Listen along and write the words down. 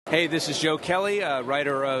Hey, this is Joe Kelly,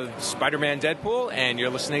 writer of Spider-Man Deadpool, and you're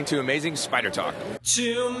listening to Amazing Spider Talk.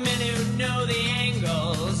 Too many who know the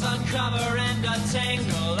angles, uncover and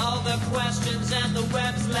untangle all the questions and the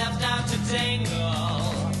webs left out to tangle.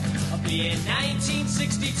 Be in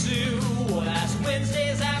 1962, last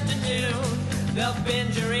Wednesday's afternoon, they'll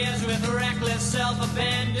bend your ears with reckless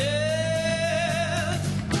self-abandon.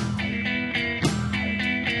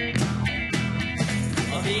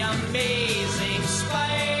 The Amazing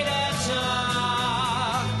Spider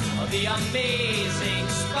Talk. The Amazing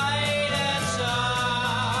Spider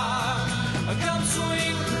Talk. Come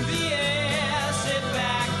swing through the air, sit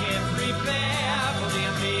back and prepare for the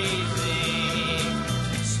Amazing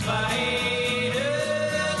Spider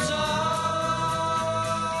Talk.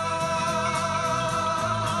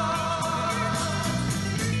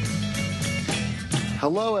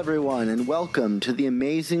 Hello, everyone, and welcome to the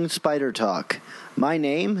Amazing Spider Talk. My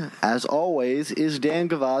name, as always, is Dan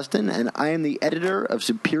Gvozden, and I am the editor of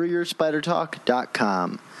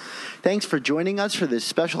SuperiorSpiderTalk.com. Thanks for joining us for this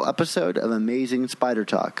special episode of Amazing Spider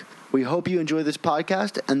Talk. We hope you enjoy this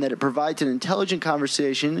podcast and that it provides an intelligent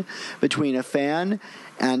conversation between a fan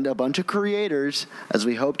and a bunch of creators as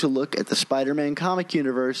we hope to look at the Spider-Man comic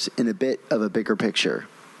universe in a bit of a bigger picture.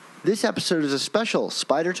 This episode is a special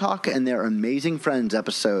Spider Talk and Their Amazing Friends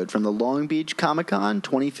episode from the Long Beach Comic-Con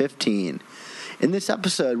 2015. In this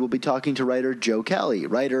episode, we'll be talking to writer Joe Kelly,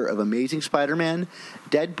 writer of Amazing Spider-Man,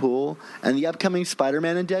 Deadpool, and the upcoming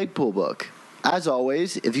Spider-Man and Deadpool book. As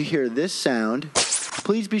always, if you hear this sound,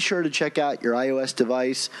 please be sure to check out your iOS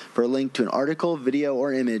device for a link to an article, video,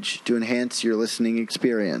 or image to enhance your listening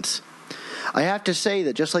experience. I have to say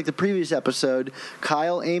that just like the previous episode,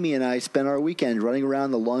 Kyle, Amy, and I spent our weekend running around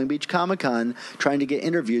the Long Beach Comic-Con trying to get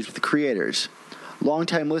interviews with the creators.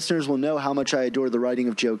 Longtime listeners will know how much I adore the writing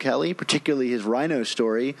of Joe Kelly, particularly his Rhino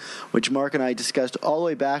story, which Mark and I discussed all the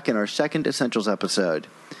way back in our second Essentials episode.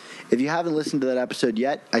 If you haven't listened to that episode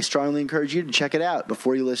yet, I strongly encourage you to check it out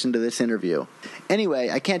before you listen to this interview.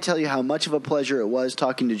 Anyway, I can't tell you how much of a pleasure it was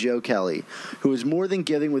talking to Joe Kelly, who was more than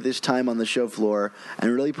giving with his time on the show floor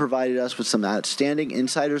and really provided us with some outstanding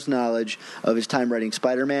insider's knowledge of his time writing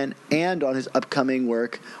Spider-Man and on his upcoming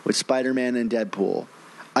work with Spider-Man and Deadpool.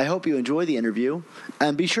 I hope you enjoy the interview,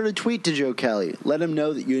 and be sure to tweet to Joe Kelly. Let him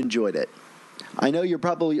know that you enjoyed it. I know you're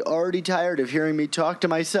probably already tired of hearing me talk to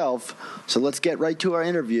myself, so let's get right to our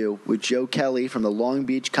interview with Joe Kelly from the Long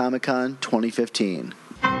Beach Comic-Con 2015.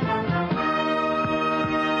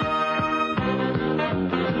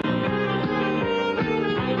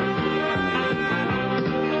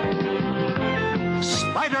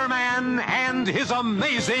 Spider-Man and his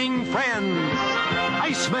amazing friends,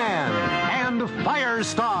 Iceman and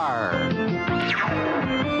Firestar.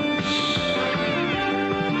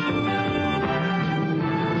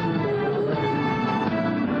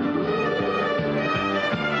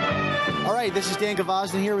 All right, this is Dan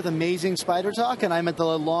Gvozden here with Amazing Spider Talk, and I'm at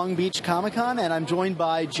the Long Beach Comic-Con, and I'm joined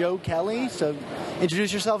by Joe Kelly. So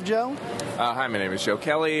introduce yourself, Joe. Hi, my name is Joe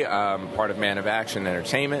Kelly. I'm part of Man of Action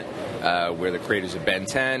Entertainment. We're the creators of Ben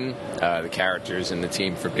 10, the characters and the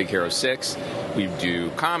team for Big Hero 6. We do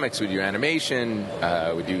comics, we do animation,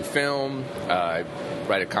 we do film. I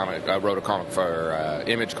wrote a comic for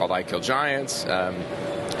Image called I Kill Giants.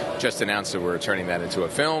 Just announced that we're turning that into a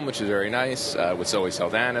film, which is very nice, with Zoe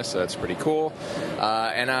Saldana, so that's pretty cool.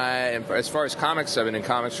 As far as comics, I've been in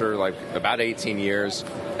comics for like about 18 years.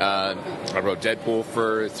 I wrote Deadpool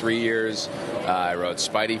for 3 years. I wrote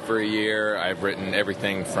Spidey for a year. I've written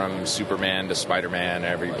everything from Superman to Spider-Man,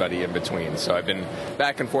 everybody in between. So I've been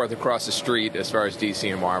back and forth across the street as far as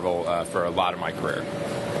DC and Marvel for a lot of my career.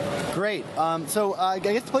 Great. So I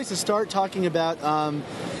guess the place to start talking about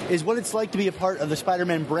is what it's like to be a part of the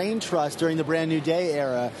Spider-Man Brain Trust during the Brand New Day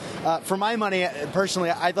era. For my money,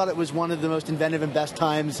 personally, I thought it was one of the most inventive and best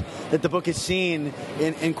times that the book has seen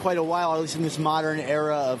in quite a while, at least in this modern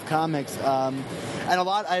era of comics. And a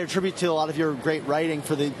lot I attribute to a lot of your great writing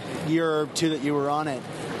for the year or two that you were on it.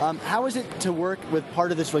 How is it to work with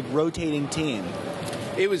part of this like rotating team?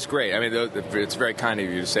 It was great. I mean, it's very kind of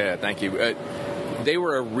you to say that. Thank you. They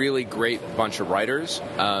were a really great bunch of writers.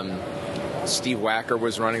 Steve Wacker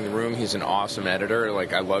was running the room. He's an awesome editor.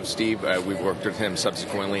 I love Steve. We've worked with him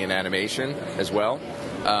subsequently in animation as well.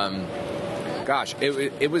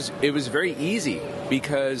 It was very easy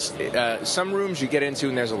because some rooms you get into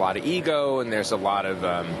and there's a lot of ego and there's a lot of,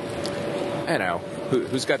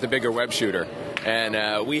 who's got the bigger web shooter?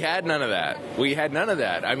 And we had none of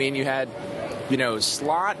that. I mean, you had,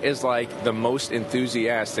 Slott is like the most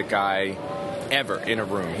enthusiastic guy ever in a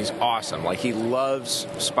room. He's awesome. He loves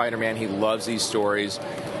Spider-Man. He loves these stories.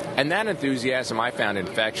 And that enthusiasm I found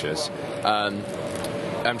infectious.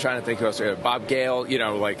 I'm trying to think who else. Bob Gale, you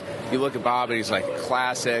know, like you look at Bob and he's like a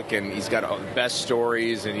classic, and he's got all the best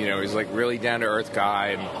stories, and you know he's like really down to earth guy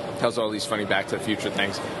and tells all these funny Back to the Future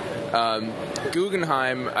things.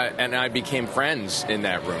 Guggenheim and I became friends in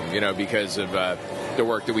that room, you know, because of the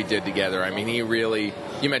work that we did together. I mean, he really.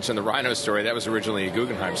 You mentioned the Rhino story. That was originally a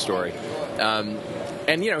Guggenheim story.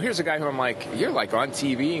 And, you know, here's a guy who I'm like, you're like on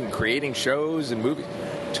TV and creating shows and movies.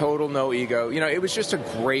 Total no ego. You know, it was just a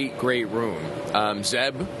great, great room.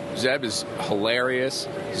 Zeb is hilarious.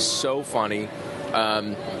 He's so funny.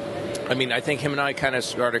 I mean, I think him and I kind of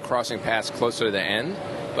started crossing paths closer to the end,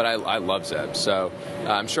 but I love Zeb. So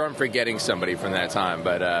I'm sure I'm forgetting somebody from that time,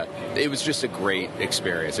 but it was just a great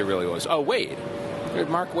experience. It really was. Oh, Wade.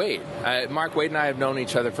 Mark Wade. Mark Wade and I have known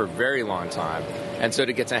each other for a very long time, and so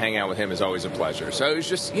to get to hang out with him is always a pleasure. So it was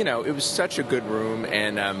just, you know, it was such a good room,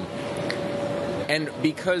 and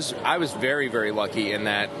because I was very, very lucky in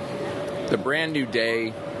that the Brand New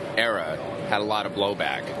Day era had a lot of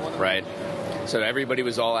blowback, right? So everybody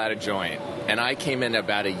was all out of joint, and I came in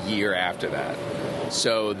about a year after that.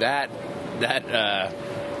 So that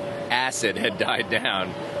acid had died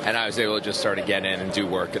down, and I was able to just start to get in and do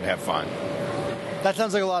work and have fun. That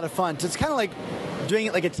sounds like a lot of fun. So it's kind of like doing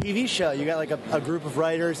it like a TV show. You got like a group of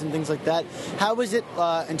writers and things like that. How was it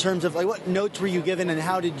in terms of like what notes were you given, and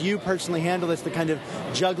how did you personally handle this? The kind of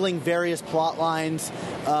juggling various plot lines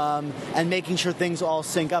and making sure things all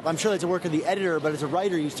sync up. I'm sure that's a work of the editor, but as a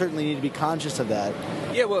writer, you certainly need to be conscious of that.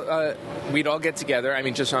 Yeah, well, we'd all get together. I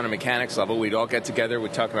mean, just on a mechanics level, we'd all get together.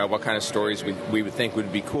 We'd talk about what kind of stories we would think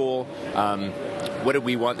would be cool. What did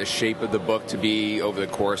we want the shape of the book to be over the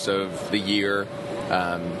course of the year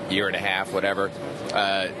and a half, whatever.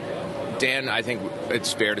 Dan, I think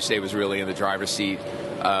it's fair to say, was really in the driver's seat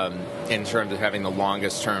in terms of having the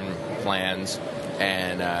longest term plans,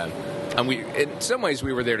 and we, in some ways,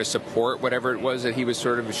 we were there to support whatever it was that he was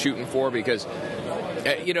sort of shooting for, because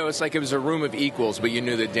you know, it's like it was a room of equals, but you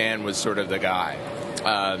knew that Dan was sort of the guy,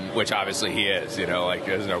 which obviously he is. You know, like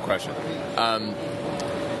there's no question.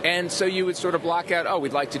 And so you would sort of block out, oh,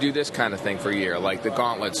 we'd like to do this kind of thing for a year, like the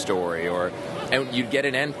Gauntlet story, and you'd get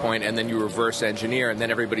an endpoint, and then you reverse engineer, and then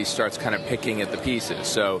everybody starts kind of picking at the pieces.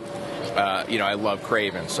 So, you know, I love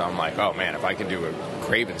Kraven, so I'm like, oh man, if I can do a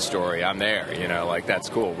Kraven story, I'm there. You know, like that's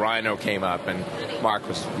cool. Rhino came up, and Mark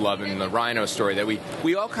was loving the Rhino story. That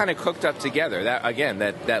we all kind of cooked up together. That again,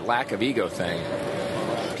 that lack of ego thing.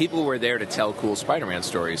 People were there to tell cool Spider-Man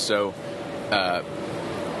stories. So,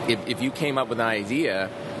 if you came up with an idea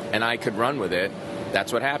and I could run with it,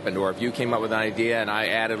 that's what happened. Or if you came up with an idea and I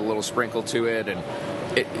added a little sprinkle to it, and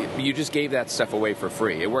you just gave that stuff away for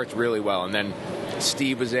free. It worked really well. And then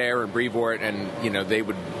Steve was there and Brevoort, and you know, they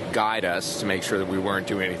would guide us to make sure that we weren't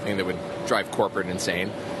doing anything that would drive corporate insane.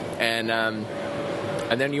 And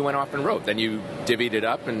then you went off and wrote. Then you divvied it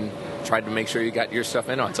up and tried to make sure you got your stuff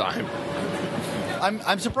in on time.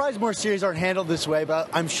 I'm surprised more series aren't handled this way, but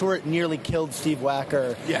I'm sure it nearly killed Steve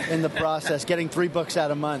Wacker in the process, getting 3 books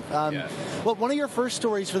out a month. Well, one of your first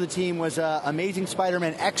stories for the team was Amazing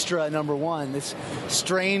Spider-Man Extra #1, this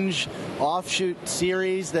strange offshoot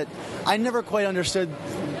series that I never quite understood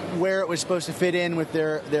where it was supposed to fit in with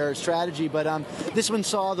their strategy, but this one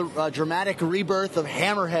saw the dramatic rebirth of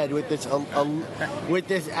Hammerhead with this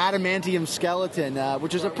adamantium skeleton,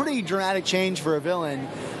 which is a pretty dramatic change for a villain.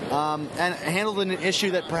 And handled in an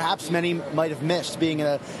issue that perhaps many might have missed, being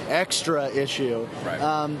an extra issue. Right.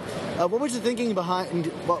 What was the thinking behind,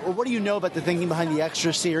 what do you know about the thinking behind the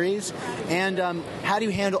Extra series, and how do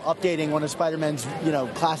you handle updating one of Spider-Man's, you know,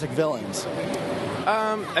 classic villains?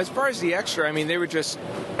 As far as the Extra, I mean, they were just,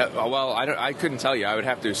 well, I couldn't tell you. I would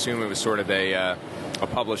have to assume it was sort of a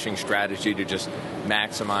publishing strategy to just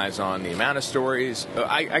maximize on the amount of stories.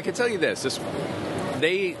 I can tell you this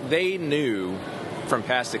they knew from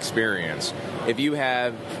past experience, if you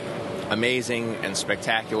have Amazing and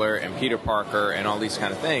Spectacular and Peter Parker and all these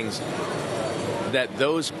kind of things, that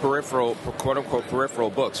those peripheral, quote-unquote peripheral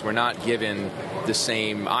books were not given the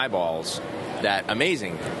same eyeballs that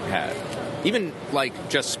Amazing had. Even like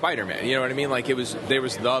just Spider-Man, you know what I mean? Like there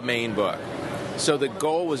was the main book. So the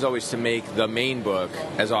goal was always to make the main book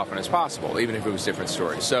as often as possible, even if it was different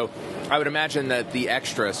stories. So I would imagine that the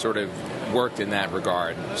Extra sort of worked in that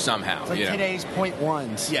regard somehow. It's like today's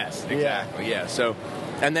 .1s. Yes, exactly. Yeah. So,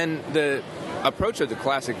 and then the approach of the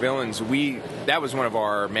classic villains, that was one of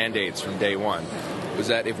our mandates from day one, was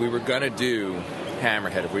that if we were going to do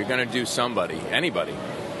Hammerhead, if we were going to do anybody,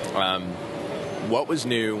 what was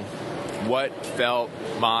new, what felt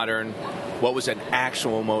modern, what was an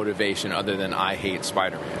actual motivation other than I hate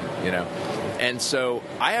Spider-Man, you know? And so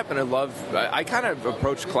I happen to I kind of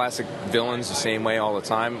approach classic villains the same way all the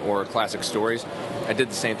time, or classic stories, I did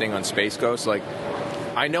the same thing on Space Ghost. Like,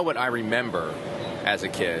 I know what I remember as a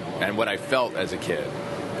kid and what I felt as a kid.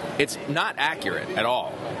 It's not accurate at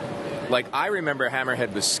all. Like, I remember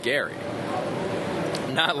Hammerhead was scary.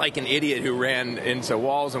 Not like an idiot who ran into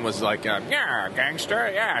walls and was like, yeah, gangster,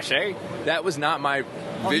 yeah, see? That was not my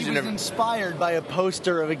vision he was of... inspired by a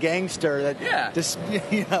poster of a gangster that... Yeah. Just,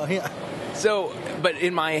 you know, yeah. So, but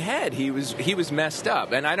in my head, he was messed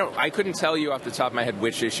up, and I couldn't tell you off the top of my head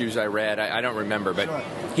which issues I read. I don't remember, but Sure.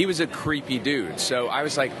 He was a creepy dude. So I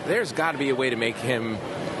was like, there's got to be a way to make him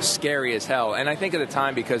scary as hell. And I think at the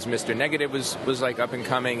time, because Mr. Negative was like up and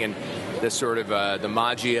coming, and the sort of the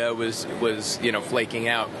Magia was flaking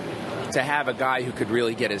out, to have a guy who could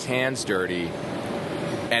really get his hands dirty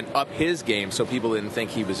and up his game so people didn't think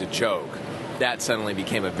he was a joke, that suddenly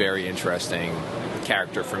became a very interesting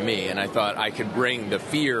character for me. And I thought I could bring the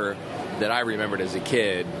fear that I remembered as a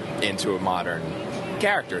kid into a modern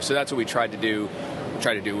character. So that's what we tried to do.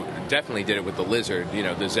 Definitely did it with the Lizard,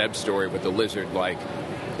 the Zeb story with the Lizard, like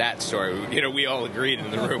that story. We all agreed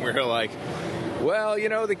in the room. We were like, well,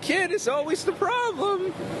 the kid is always the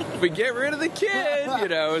problem. If we get rid of the kid,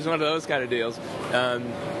 it was one of those kind of deals.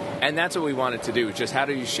 And that's what we wanted to do, just how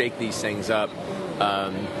do you shake these things up,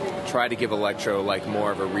 try to give Electro like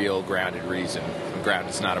more of a real grounded reason. Ground,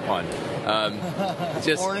 it's not a pun.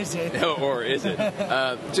 Or is it? Or is it?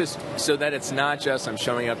 Just so that it's not just I'm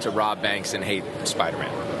showing up to rob banks and hate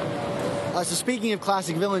Spider-Man. So speaking of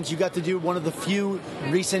classic villains, you got to do one of the few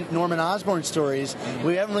recent Norman Osborn stories.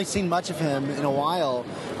 We haven't really seen much of him in a while,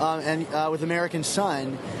 and with American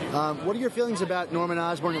Son. What are your feelings about Norman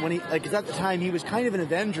Osborn? Because at the time he was kind of an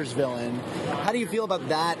Avengers villain. How do you feel about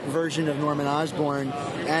that version of Norman Osborn?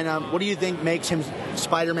 And what do you think makes him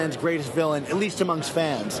Spider-Man's greatest villain, at least amongst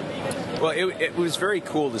fans? Well, it was very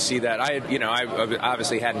cool to see that. I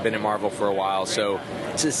obviously hadn't been in Marvel for a while, so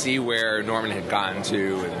to see where Norman had gotten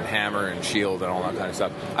to, and Hammer and S.H.I.E.L.D. and all that kind of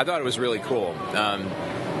stuff, I thought it was really cool.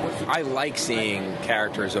 I like seeing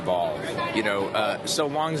characters evolve, so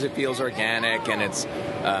long as it feels organic and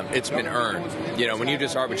it's been earned. When you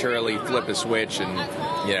just arbitrarily flip a switch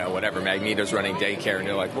and, whatever, Magneto's running daycare and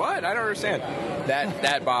you're like, what? I don't understand.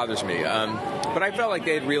 That bothers me. But I felt like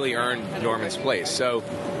they'd really earned Norman's place. So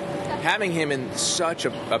having him in such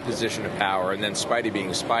a position of power, and then Spidey being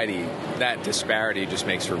Spidey, that disparity just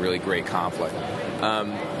makes for really great conflict.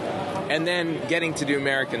 And then getting to do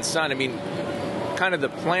American Son, kind of the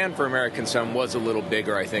plan for American Son was a little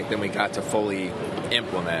bigger, I think, than we got to fully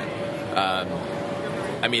implement.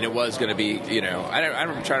 It was going to be,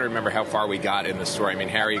 I'm trying to remember how far we got in the story.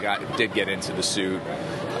 Harry did get into the suit.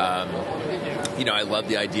 I love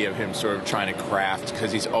the idea of him sort of trying to craft,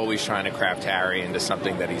 because he's always trying to craft Harry into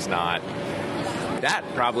something that he's not. That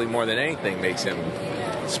probably more than anything makes him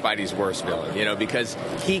Spidey's worst villain, because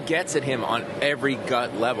he gets at him on every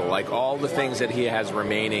gut level. Like all the things that he has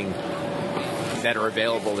remaining that are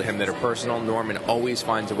available to him that are personal, Norman always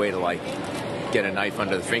finds a way to get a knife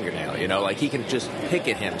under the fingernail, he can just pick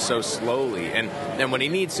at him so slowly, and then when he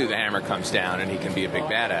needs to, the hammer comes down and he can be a big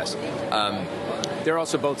badass. They're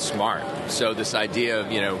also both smart, so this idea of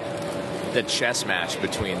the chess match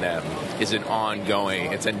between them is an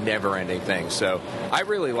ongoing, it's a never-ending thing. So I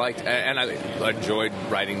really liked, and I enjoyed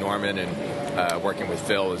writing Norman, and working with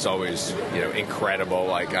Phil is always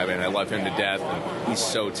incredible. I love him to death, and he's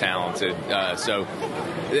so talented. So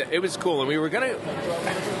it was cool, and we were gonna.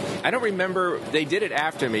 I don't remember, they did it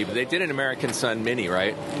after me, but they did an American Son mini,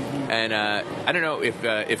 right? And I don't know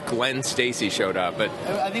if Glenn Stacy showed up, but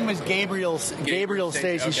I think it was Gabriel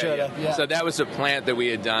Stacy showed up. Yeah. So that was a plant that we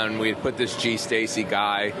had done. We had put this G. Stacy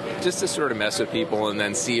guy just to sort of mess with people and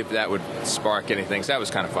then see if that would spark anything. So that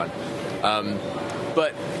was kind of fun.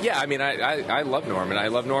 But yeah, I love Norman. I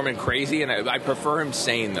love Norman crazy, and I prefer him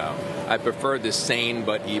sane, though. I prefer the sane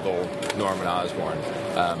but evil Norman Osborn.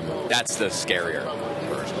 That's the scarier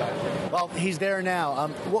version. Well, he's there now.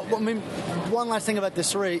 One last thing about this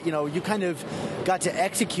story, you kind of got to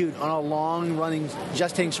execute on a long-running,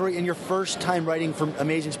 gestating story in your first time writing for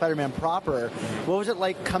Amazing Spider-Man proper. What was it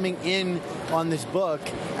like coming in on this book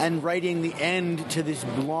and writing the end to this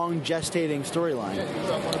long gestating storyline?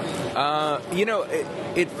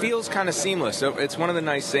 It feels kind of seamless. So it's one of the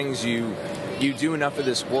nice things you do enough of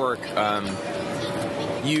this work.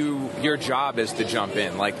 Your job is to jump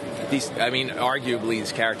in. Arguably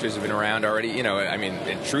these characters have been around already,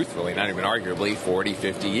 and truthfully, not even arguably, 40,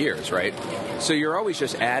 50 years, right? So you're always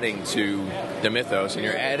just adding to the mythos, and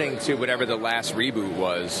you're adding to whatever the last reboot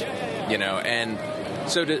was, and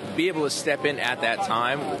so to be able to step in at that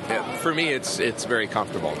time, for me, it's very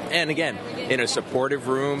comfortable. And again, in a supportive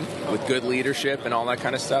room with good leadership and all that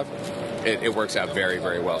kind of stuff, it works out very,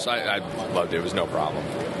 very well. So I loved it. It was no problem.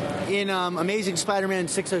 In Amazing Spider-Man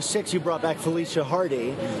 606, you brought back Felicia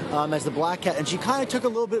Hardy as the Black Cat, and she kind of took a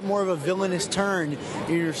little bit more of a villainous turn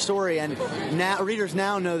in your story, and now readers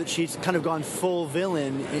now know that she's kind of gone full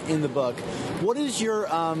villain in the book. What is your...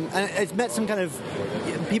 and it's met some kind of...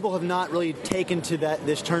 People have not really taken to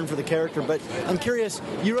this turn for the character, but I'm curious,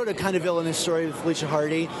 you wrote a kind of villainous story with Felicia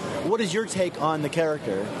Hardy. What is your take on the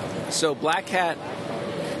character? So Black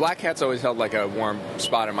Cat's always held like a warm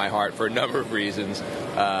spot in my heart for a number of reasons.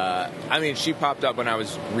 I mean, she popped up when I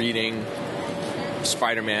was reading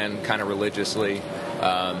Spider-Man kind of religiously.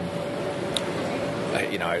 I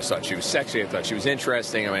just thought she was sexy. I thought she was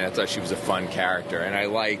interesting. I mean, I thought she was a fun character. And I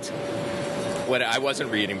liked... when I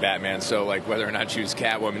wasn't reading Batman, so like whether or not she was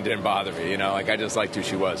Catwoman didn't bother me. I just liked who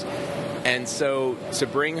she was. And so to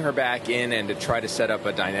bring her back in and to try to set up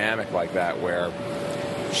a dynamic like that where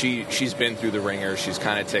she's been through the ringer, she's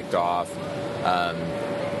kind of ticked off.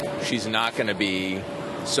 She's not going to be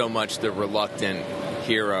so much the reluctant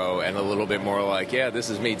hero and a little bit more like, yeah,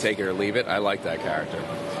 this is me, take it or leave it. I like that character.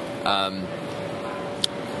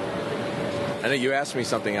 I know you asked me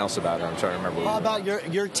something else about her. I'm trying to remember. About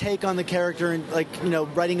your take on the character and,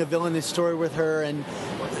 writing a villainous story with her. And,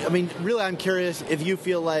 I mean, really, I'm curious if you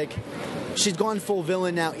feel like she's gone full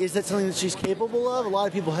villain now. Is that something that she's capable of? A lot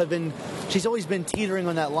of people have been... She's always been teetering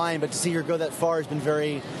on that line, but to see her go that far has been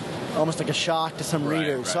very... almost like a shock to some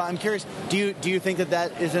readers. Right. So I'm curious, do you think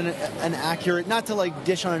that is an accurate... Not to,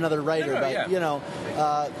 dish on another writer,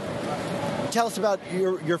 tell us about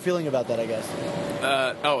your feeling about that, I guess.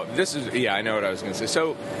 I know what I was going to say.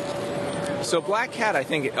 So Black Cat, I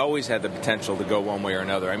think, it always had the potential to go one way or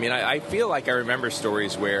another. I mean, I feel like I remember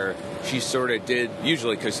stories where she sort of did,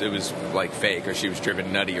 usually because it was, fake or she was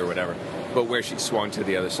driven nutty or whatever, but where she swung to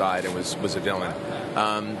the other side and was a villain.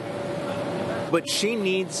 But she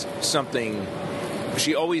needs something,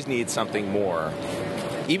 she always needs something more,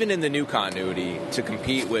 even in the new continuity, to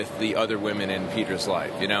compete with the other women in Peter's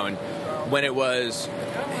life, and when it was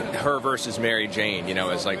her versus Mary Jane,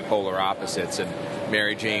 as polar opposites, and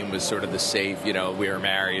Mary Jane was sort of the safe, we were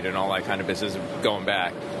married and all that kind of business going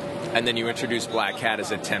back. And then you introduce Black Cat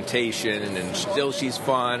as a temptation, and still she's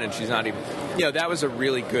fun, and she's not even... that was a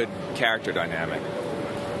really good character dynamic.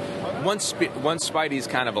 Once Spidey's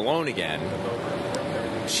kind of alone again,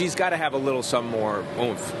 she's got to have a little some more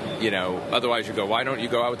oomph, Otherwise you go, why don't you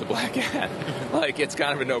go out with the Black Cat? It's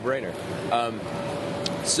kind of a no-brainer.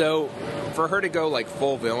 So for her to go,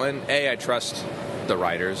 full villain, I trust the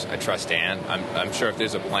writers. I trust Dan. I'm sure if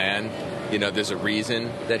there's a plan, there's a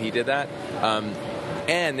reason that he did that.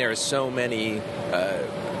 And there are so many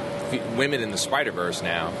women in the Spider-Verse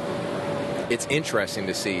now. It's interesting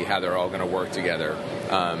to see how they're all going to work together.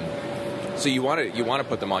 So you want to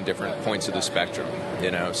put them on different points of the spectrum,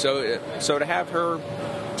 So to have her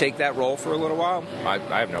take that role for a little while, I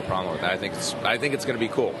have no problem with that. I think it's going to be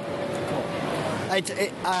cool.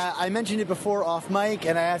 I mentioned it before off mic,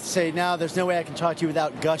 and I have to say now there's no way I can talk to you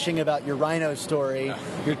without gushing about your Rhino story,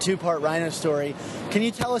 your 2-part Rhino story. Can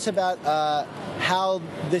you tell us about how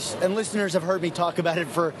this, and listeners have heard me talk about it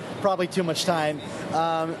for probably too much time,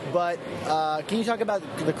 but can you talk about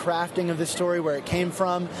the crafting of this story, where it came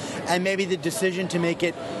from, and maybe the decision to make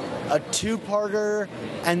it a 2-parter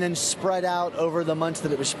and then spread out over the months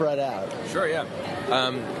that it was spread out? Sure, yeah.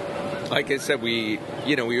 Like I said, we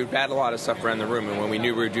would bat a lot of stuff around the room, and when we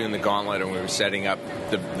knew we were doing the gauntlet and we were setting up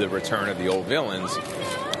the return of the old villains,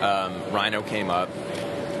 Rhino came up,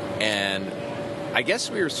 and I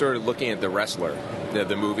guess we were sort of looking at The Wrestler,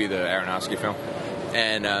 the movie, the Aronofsky film,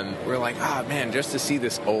 and we were like, man, just to see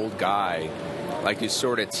this old guy, he's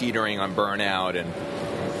sort of teetering on burnout, and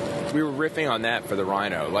we were riffing on that for the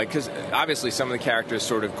Rhino, because obviously some of the characters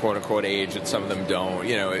sort of quote-unquote age and some of them don't.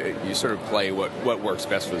 You sort of play what works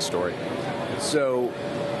best for the story. So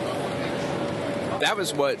that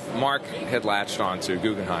was what Mark had latched onto,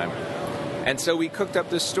 Guggenheim. And so we cooked up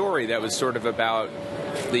this story that was sort of about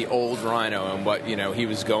the old Rhino and what, he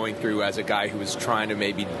was going through as a guy who was trying to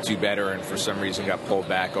maybe do better and for some reason got pulled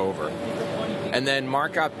back over. And then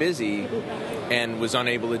Mark got busy and was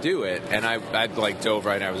unable to do it, and I dove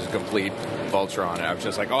right in. I was a complete vulture on it. I was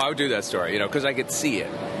just like, I would do that story, because I could see it.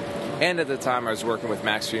 And at the time, I was working with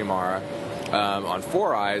Max Fiumara on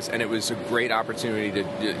Four Eyes, and it was a great opportunity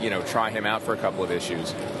to, try him out for a couple of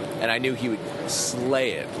issues. And I knew he would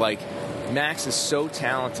slay it. Max is so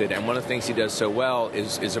talented, and one of the things he does so well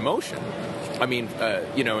is emotion. I mean,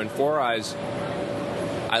 in Four Eyes,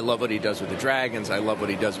 I love what he does with the dragons. I love what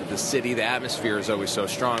he does with the city. The atmosphere is always so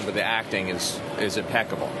strong, but the acting is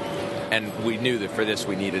impeccable. And we knew that for this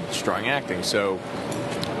we needed strong acting. So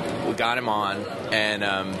we got him on, and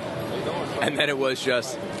And then it was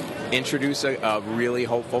just introduce a really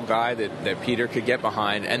hopeful guy that Peter could get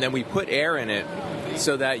behind, and then we put air in it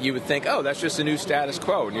so that you would think, oh, that's just a new status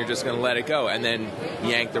quo, and you're just going to let it go, and then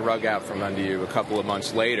yank the rug out from under you a couple of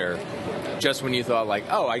months later, just when you thought, like,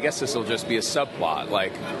 oh, I guess this will just be a subplot.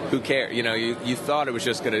 Like, who cares? You know, you thought it was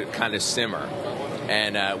just going to kind of simmer.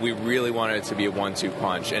 And we really wanted it to be a 1-2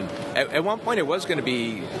 punch. And at one point it was going to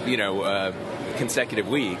be, consecutive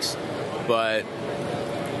weeks, but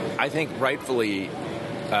I think rightfully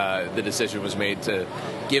the decision was made to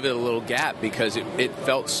give it a little gap because it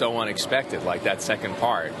felt so unexpected, like that second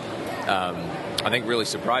part. I think really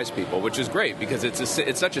surprised people, which is great because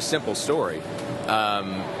it's such a simple story.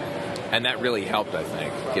 And that really helped, I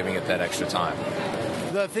think, giving it that extra time.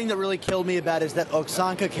 The thing that really killed me about it is that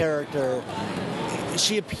Oxanka character,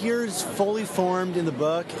 she appears fully formed in the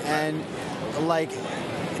book, and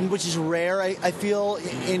which is rare, I feel,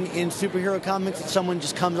 in superhero comics, that someone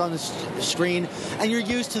just comes on the screen, and you're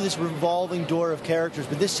used to this revolving door of characters,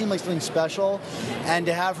 but this seemed like something special, and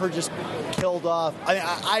to have her just killed off,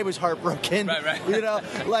 I was heartbroken. Right.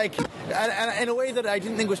 And in a way that I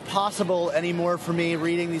didn't think was possible anymore for me,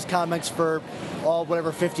 reading these comics for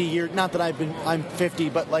 50 years. Not that I'm 50,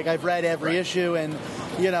 but I've read every issue, and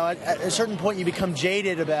at a certain point you become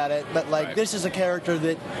jaded about it. But this is a character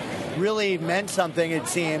that really meant something, it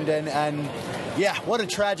seemed, and yeah, what a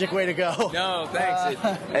tragic way to go. No, thanks.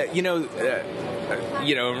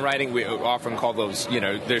 In writing, we often call those,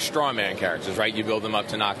 they're straw man characters, right? You build them up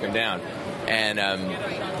to knock them down, and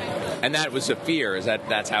that was a fear, is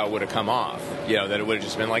that's how it would have come off. That it would have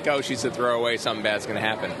just been like, oh, she's a throwaway, something bad's going to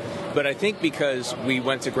happen. But I think because we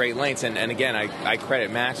went to great lengths, and again, I credit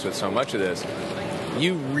Max with so much of this.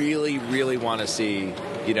 You really, really want to see,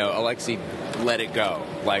 Alexei let it go.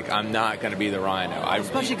 I'm not going to be the Rhino.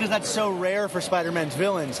 Especially because that's so rare for Spider-Man's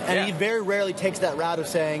villains. And he very rarely takes that route of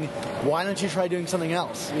saying, why don't you try doing something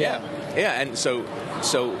else? Yeah. And so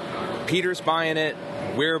Peter's buying it,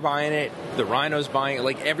 we're buying it, the Rhino's buying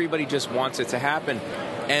it. Everybody just wants it to happen.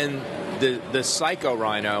 And the Psycho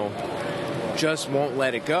Rhino just won't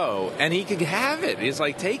let it go. And he could have it. He's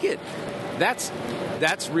like, take it. That's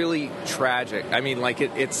really tragic. I mean,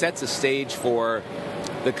 it sets a stage for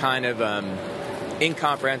the kind of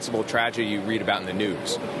incomprehensible tragedy you read about in the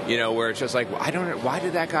news, where it's just like, I don't know, why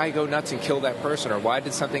did that guy go nuts and kill that person, or why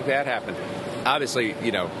did something bad happen? Obviously,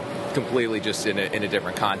 completely just in a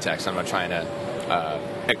different context. I'm not trying to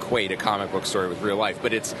equate a comic book story with real life,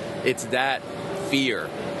 but it's that fear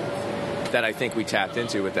that I think we tapped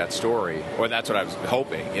into with that story, or that's what I was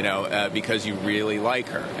hoping, because you really like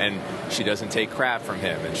her, and she doesn't take crap from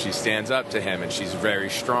him, and she stands up to him, and she's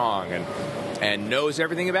very strong, and knows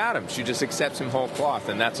everything about him. She just accepts him whole cloth,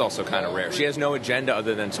 and that's also kind of rare. She has no agenda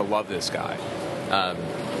other than to love this guy.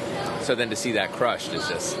 So then to see that crushed is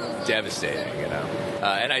just devastating,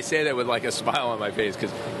 And I say that with a smile on my face,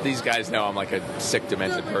 because these guys know I'm a sick,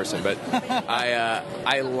 demented person, but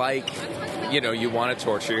I like... you want to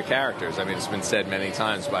torture your characters. I mean, it's been said many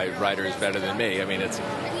times by writers better than me. I mean,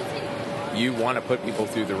 you want to put people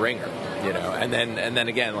through the ringer, and then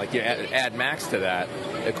again, you add Max to that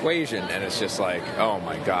equation, and it's just like, oh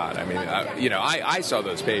my God. I mean, I saw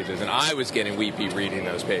those pages, and I was getting weepy reading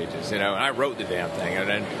those pages, and I wrote the damn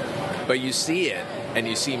thing, but you see it, and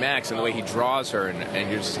you see Max and the way he draws her, and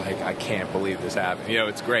you're just like, I can't believe this happened.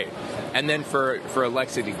 It's great. And then for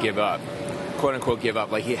Alexei to give up, quote unquote give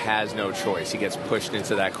up, he has no choice. He gets pushed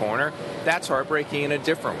into that corner. That's heartbreaking in a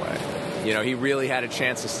different way. He really had a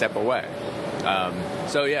chance to step away.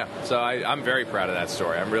 So I'm very proud of that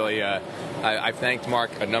story. I'm really, I've thanked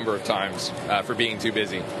Mark a number of times for being too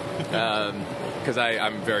busy, because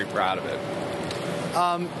I'm very proud of it.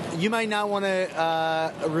 You might not want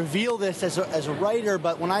to reveal this as a writer,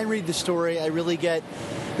 but when I read the story, I really get...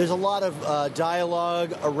 There's a lot of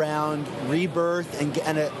dialogue around rebirth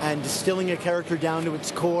and distilling a character down to its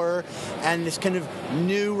core, and this kind of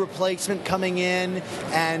new replacement coming in,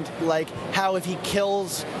 and how if he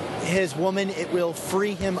kills his woman, it will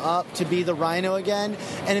free him up to be the Rhino again.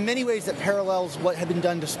 And in many ways that parallels what had been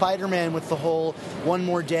done to Spider-Man with the whole One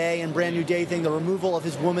More Day and Brand New Day thing, the removal of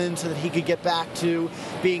his woman so that he could get back to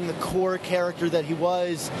being the core character that he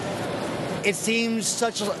was. It seems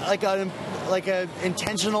such like a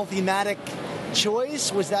intentional thematic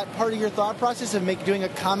choice. Was that part of your thought process of doing a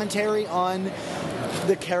commentary on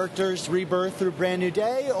the character's rebirth through Brand New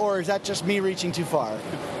Day, or is that just me reaching too far?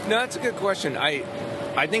 No, that's a good question.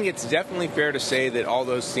 I think it's definitely fair to say that all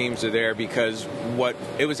those themes are there because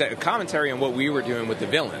it was a commentary on what we were doing with the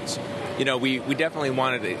villains. We definitely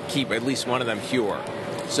wanted to keep at least one of them pure.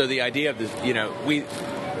 So the idea of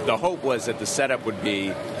the hope was that the setup would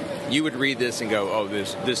be, you would read this and go, oh,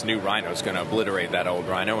 this new Rhino is going to obliterate that old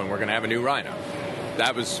Rhino, and we're going to have a new Rhino.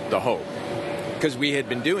 That was the hope. Because we had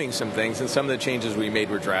been doing some things, and some of the changes we made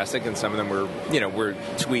were drastic, and some of them were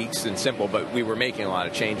tweaks and simple, but we were making a lot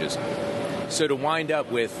of changes. So to wind up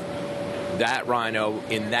with that Rhino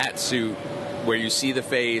in that suit, where you see the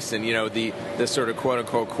face and the sort of quote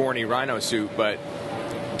unquote corny Rhino suit, but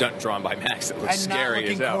drawn by Max, it looks scary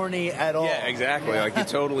as hell. Corny at all. Yeah, exactly. Like you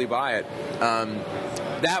totally buy it.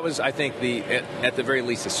 That was, I think, at the very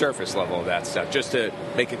least, the surface level of that stuff, just to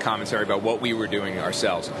make a commentary about what we were doing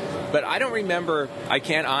ourselves. But I don't remember, I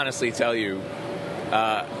can't honestly tell you,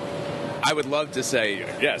 I would love to say,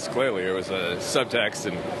 yes, clearly it was a subtext,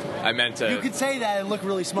 and I meant to... You could say that and look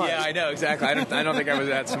really smart. Yeah, I know, exactly. I don't think I was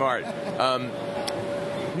that smart.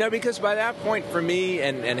 No, because by that point, for me,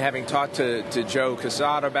 and having talked to Joe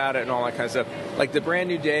Quesada about it and all that kind of stuff, like the Brand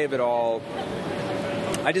New Day of it all,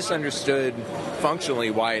 I just understood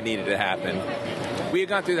functionally why it needed to happen. We had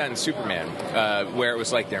gone through that in Superman, where it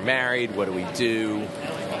was like, they're married, what do we do?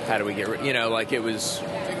 How do we get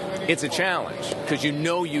it's a challenge, because you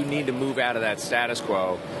need to move out of that status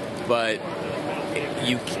quo, but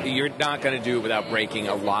you're not going to do it without breaking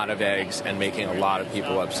a lot of eggs and making a lot of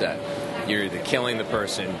people upset. You're either killing the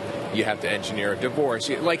person, you have to engineer a divorce,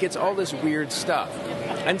 it's all this weird stuff.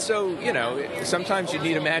 And so, sometimes you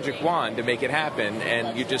need a magic wand to make it happen,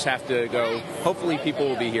 and you just have to go, hopefully people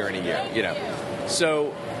will be here in a year,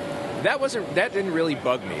 So that didn't really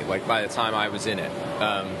bug me, by the time I was in it.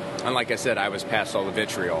 And like I said, I was past all the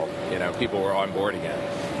vitriol, people were on board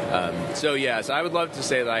again. So yes, I would love to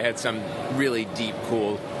say that I had some really deep,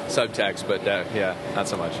 cool subtext, but not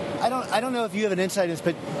so much. I don't know if you have an insight in this,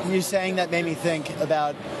 but you saying that made me think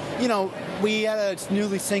about, we had a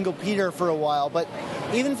newly single Peter for a while, but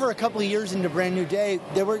even for a couple of years into Brand New Day,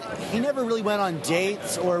 he never really went on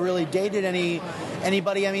dates or really dated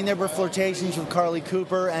anybody. I mean, there were flirtations with Carly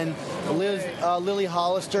Cooper, and Lily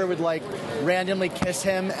Hollister would randomly kiss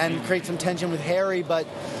him and create some tension with Harry, but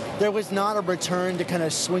there was not a return to kind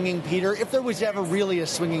of swinging Peter, if there was ever really a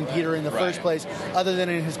swinging Peter in the first place, other than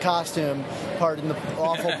in his costume, pardon the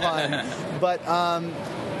awful pun. But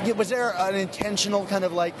was there an intentional kind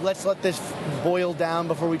of let's let this boil down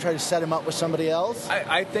before we try to set him up with somebody else?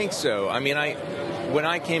 I think so. I mean, when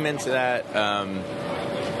I came into that,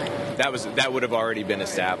 that would have already been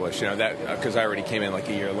established, because I already came in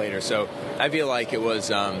a year later. So I feel like it was,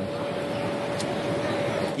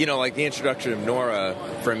 the introduction of Nora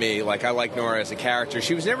for me. I like Nora as a character.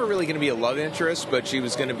 She was never really going to be a love interest, but she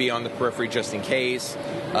was going to be on the periphery just in case,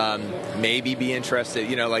 maybe be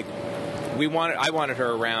interested. I wanted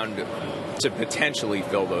her around to potentially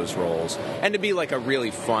fill those roles and to be a really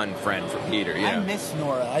fun friend for Peter. I miss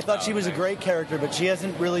Nora. I thought she was a great character, but she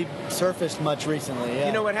hasn't really surfaced much recently.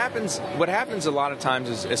 Yeah. What happens a lot of times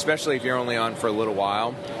is, especially if you're only on for a little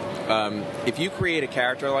while, if you create a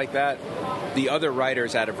character like that, the other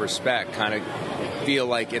writers, out of respect, kind of feel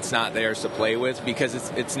like it's not theirs to play with, because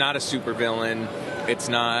it's not a supervillain. It's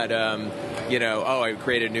not I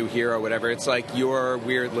created a new hero, whatever. It's your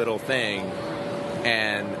weird little thing.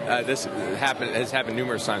 And this has happened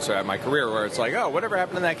numerous times throughout my career, where it's whatever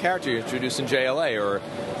happened to that character you introduced in JLA or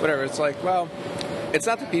whatever. It's it's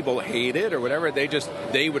not that people hate it or whatever.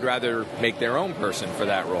 They would rather make their own person for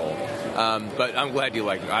that role. But I'm glad you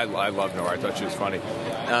like it. I love Nora. I thought she was funny.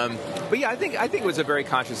 But yeah, I think it was a very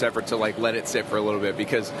conscious effort to let it sit for a little bit,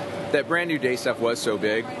 because that Brand New Day stuff was so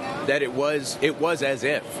big that it was as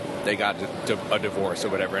if they got a divorce or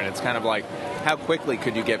whatever. And it's kind of how quickly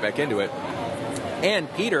could you get back into it?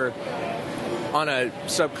 And Peter, on a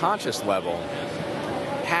subconscious level,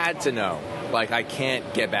 had to know, I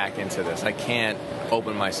can't get back into this. I can't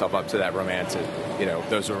open myself up to that romantic,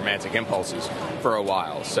 those romantic impulses for a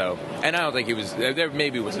while. So, and I don't think there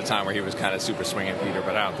maybe was a time where he was kind of super swinging Peter,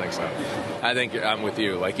 but I don't think so. I think I'm with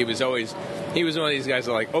you. He was one of these guys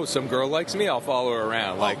that some girl likes me, I'll follow her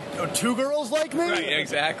around. Two girls like me? Right,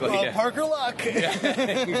 exactly. Well, yeah. Parker Luck. Yeah,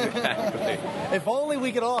 exactly. If only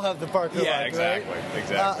we could all have the Parker Luck, exactly, right?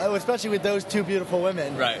 Exactly. Especially with those two beautiful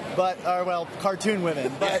women. Right. Cartoon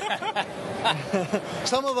women. But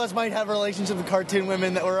some of us might have relationships with cartoon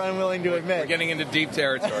women that we're unwilling to admit. We're getting into deep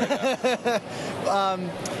territory now.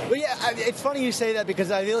 But yeah, it's funny you say that,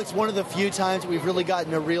 because I feel it's one of the few times we've really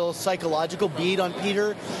gotten a real psychological beat on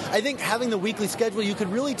Peter. I think having the weekly schedule, you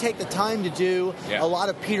could really take the time to do a lot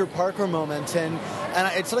of Peter Parker moments, and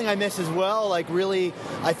it's something I miss as well. Really,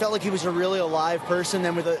 I felt like he was a really alive person,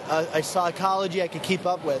 and with a psychology I could keep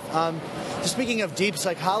up with. speaking of deep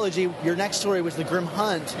psychology, your next story was The Grim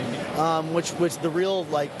Hunt, which was the real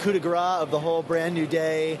like coup de grace of the whole Brand New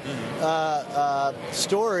Day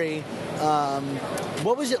story.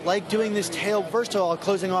 What was it like doing this tale? First of all,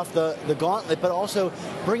 closing off the gauntlet, but also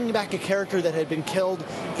bringing back a character that had been killed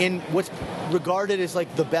in what's regarded as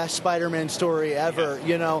like the best Spider-Man story ever,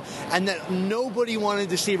 you know, and that nobody wanted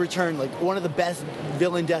to see return, like one of the best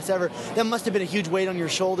villain deaths ever. That must have been a huge weight on your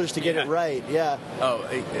shoulders to get it right. Yeah. Oh,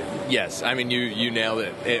 yes. I mean, you nailed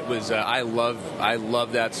it. It was. I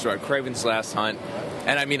love that story, Kraven's Last Hunt,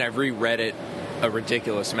 and I mean, I've reread it a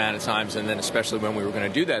ridiculous amount of times, and then especially when we were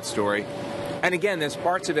going to do that story. And again, there's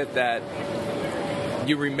parts of it that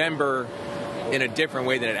you remember in a different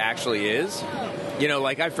way than it actually is. You know,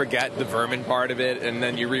 like I forget the vermin part of it, and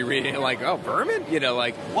then you reread it like, oh, vermin? You know,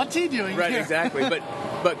 like... What's he doing right, here? Exactly. But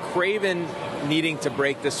Kraven needing to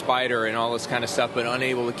break the spider and all this kind of stuff, but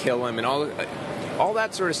unable to kill him, and all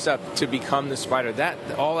that sort of stuff to become the spider,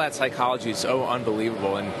 all that psychology is so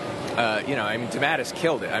unbelievable. And, you know, I mean, DeMatteis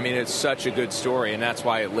killed it. I mean, it's such a good story, and that's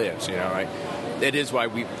why it lives, you know, right? It is why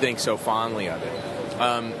we think so fondly of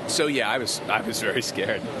it. So, yeah, I was very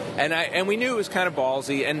scared. And we knew it was kind of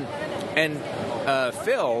ballsy, and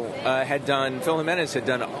Phil Jimenez had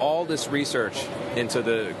done all this research into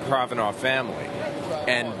the Kravinoff family,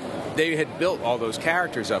 and they had built all those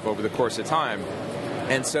characters up over the course of time,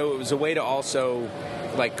 and so it was a way to also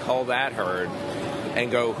like cull that herd and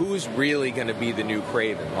go, who's really going to be the new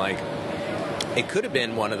Kraven? Like, it could have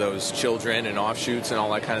been one of those children and offshoots and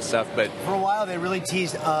all that kind of stuff, but for a while they really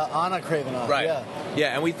teased Anna Kravinoff. Right.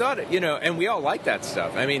 Yeah, and we thought, you know, and we all liked that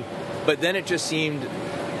stuff. I mean, but then it just seemed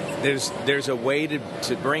there's a way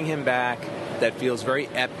to bring him back that feels very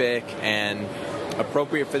epic and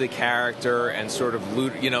appropriate for the character and sort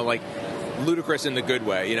of, you know, like ludicrous in the good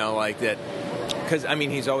way, you know, like that. Because, I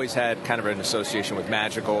mean, he's always had kind of an association with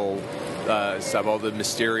magical stuff, all the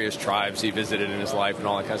mysterious tribes he visited in his life and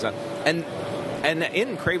all that kind of stuff. And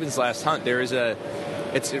in Kraven's Last Hunt,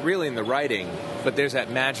 it's really in the writing, but there is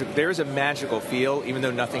a magical feel, even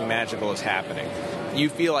though nothing magical is happening. You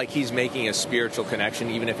feel like he's making a spiritual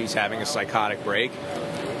connection, even if he's having a psychotic break.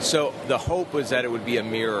 So the hope was that it would be a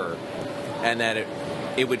mirror, and that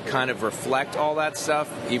it would kind of reflect all that stuff,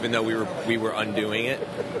 even though we were undoing it.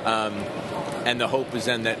 And the hope was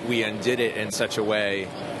then that we undid it in such a way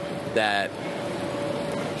that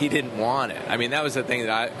he didn't want it. I mean, that was the thing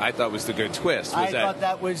that I thought was the good twist. I thought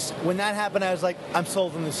that was, when that happened, I was like, I'm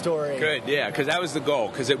sold on the story. Good, yeah, because that was the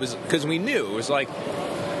goal. Because we knew it was like,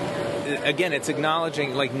 again, it's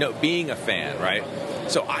acknowledging like being a fan, right?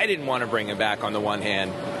 So I didn't want to bring him back on the one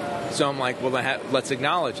hand. So I'm like, well, let's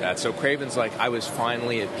acknowledge that. So Kraven's like, I was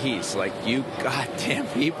finally at peace. Like, you goddamn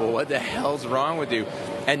people, what the hell's wrong with you?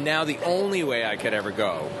 And now the only way I could ever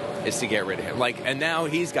go is to get rid of him. Like, and now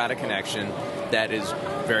he's got a connection that is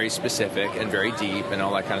very specific and very deep and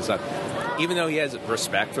all that kind of stuff. Even though he has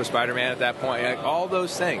respect for Spider-Man at that point, like, all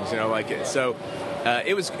those things, you know, like, so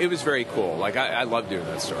it was very cool. Like, I love doing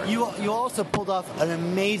that story. You also pulled off an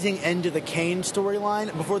amazing end to the Kane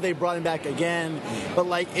storyline before they brought him back again. But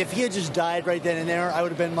like, if he had just died right then and there, I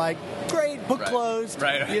would have been like, great, book closed.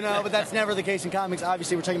 Right. You know, but that's never the case in comics.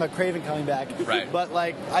 Obviously, we're talking about Kraven coming back. Right. But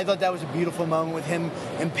like, I thought that was a beautiful moment with him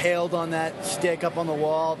impaled on that stick up on the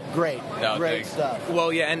wall. Great. No, great thanks. stuff.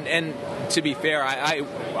 Well, yeah, and to be fair, I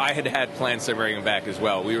had plans to bring him back as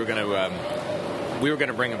well. We were going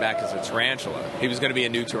to bring him back as a tarantula. He was going to be a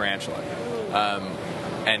new tarantula,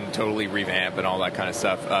 and totally revamp and all that kind of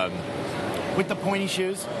stuff. With the pointy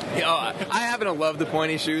shoes? You know, I happen to love the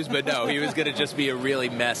pointy shoes, but no, he was going to just be a really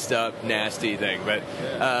messed up, nasty thing.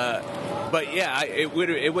 But yeah, it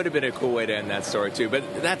would have been a cool way to end that story too.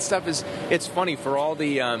 But that stuff it's funny for all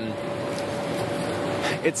the.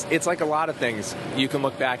 It's like a lot of things. You can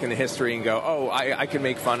look back in the history and go, oh, I can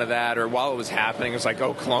make fun of that. Or while it was happening, it was like,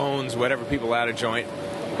 oh, clones, whatever, people out of joint.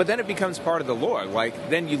 But then it becomes part of the lore. Like,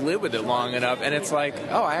 then you live with it long enough, and it's like,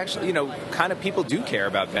 oh, I actually, you know, kind of people do care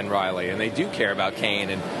about Ben Reilly, and they do care about Kane,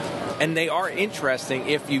 and they are interesting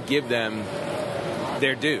if you give them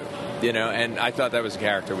their due, you know. And I thought that was a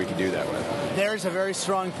character we could do that with. There's a very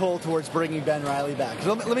strong pull towards bringing Ben Reilly back.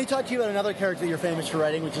 So let me talk to you about another character that you're famous for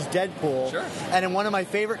writing, which is Deadpool. Sure. And in one of my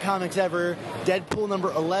favorite comics ever, Deadpool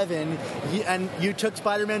number 11, you took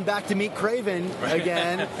Spider-Man back to meet Kraven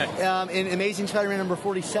again in Amazing Spider-Man number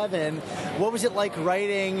 47. What was it like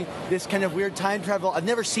writing this kind of weird time travel? I've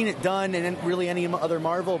never seen it done in really any other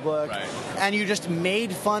Marvel book. Right. And you just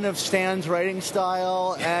made fun of Stan's writing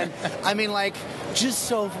style. And I mean, like,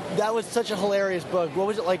 that was such a hilarious book. What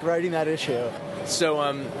was it like writing that issue? So,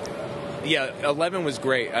 yeah, 11 was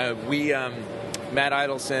great. Matt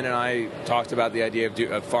Idelson and I talked about the idea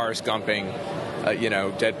of Forrest Gumping,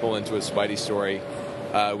 Deadpool into a Spidey story.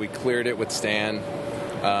 We cleared it with Stan,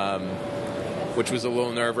 which was a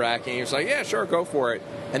little nerve-wracking. He was like, yeah, sure, go for it.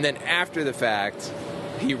 And then after the fact,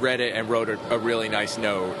 he read it and wrote a really nice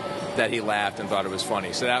note that he laughed and thought it was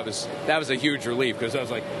funny. So that was a huge relief, because I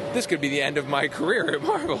was like, this could be the end of my career at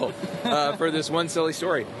Marvel for this one silly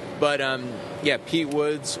story. But Pete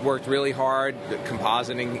Woods worked really hard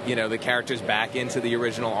compositing, the characters back into the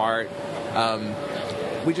original art.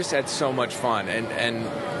 We just had so much fun, and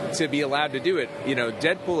to be allowed to do it,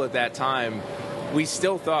 Deadpool at that time, we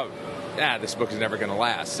still thought, this book is never going to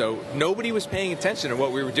last. So nobody was paying attention to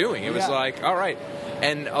what we were doing. It was like, all right.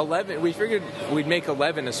 And 11, we figured we'd make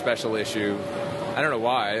 11 a special issue. I don't know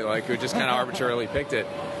why. Like, we just kind of arbitrarily picked it.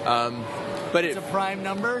 But it's a prime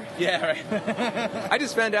number? Yeah, right. I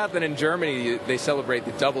just found out that in Germany they celebrate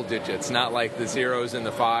the double digits, not like the zeros and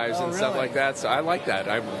the fives and stuff like that. So I like that.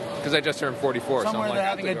 Because I just turned 44. Somewhere so I'm they're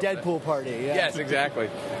having a Deadpool party. Yeah. Yes, exactly.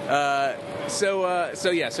 So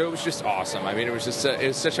it was just awesome. I mean, it was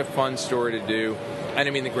such a fun story to do. And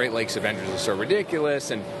I mean, the Great Lakes Avengers are so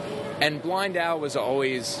ridiculous, and Blind Al was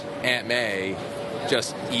always Aunt May,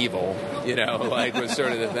 just evil, was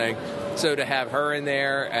sort of the thing. So to have her in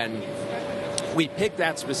there, and we picked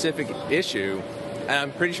that specific issue, and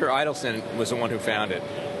I'm pretty sure Idelson was the one who found it.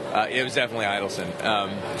 It was definitely Idelson.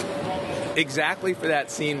 Exactly for that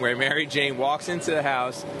scene where Mary Jane walks into the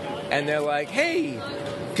house, and they're like, hey,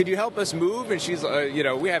 could you help us move? And she's,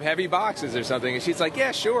 we have heavy boxes or something. And she's like,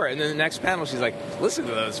 yeah, sure. And then the next panel, she's like, listen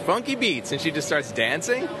to those funky beats. And she just starts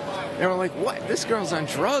dancing. And we're like, what? This girl's on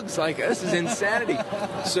drugs. Like, this is insanity.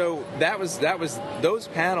 So that was those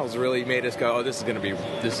panels really made us go, oh, this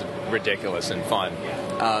is ridiculous and fun.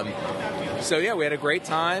 We had a great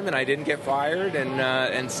time, and I didn't get fired,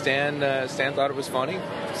 and Stan thought it was funny.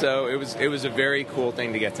 So it was a very cool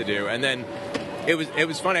thing to get to do. And then it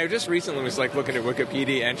was funny. I just recently was like looking at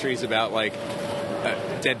Wikipedia entries about like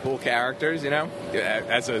Deadpool characters,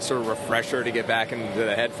 as a sort of refresher to get back into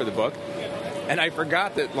the head for the book. And I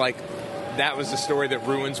forgot that that was the story that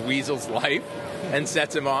ruins Weasel's life and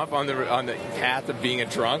sets him off on the path of being a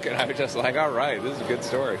drunk. And I was just like, all right, this is a good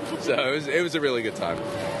story. So it was a really good time.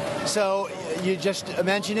 So you just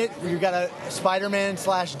mentioned it. You've got a Spider-Man /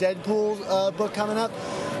 Deadpool book coming up.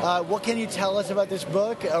 What can you tell us about this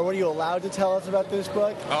book? What are you allowed to tell us about this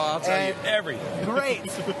book? Oh, I'll tell you everything. Great.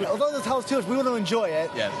 Although tell us to us, we want to enjoy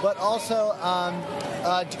it. Yes. But also,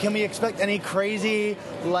 can we expect any crazy,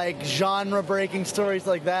 genre-breaking stories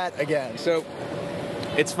like that again? So,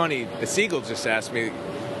 it's funny. Siegel just asked me,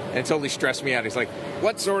 and it totally stressed me out. He's like,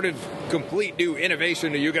 what sort of complete new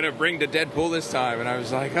innovation are you going to bring to Deadpool this time? And I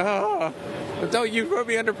was like, don't you put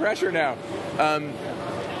me under pressure now.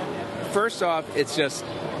 First off, it's just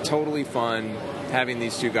totally fun having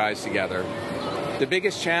these two guys together. The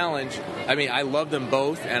biggest challenge, I love them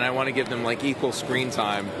both, and I want to give them equal screen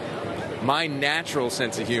time. My natural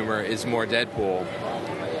sense of humor is more Deadpool,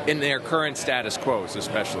 in their current status quos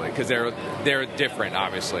especially, because they're different,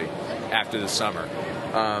 obviously, after the summer.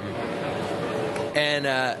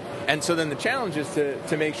 And so then the challenge is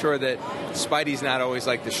to make sure that Spidey's not always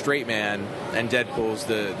like the straight man and Deadpool's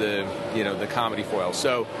the comedy foil.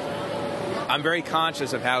 So I'm very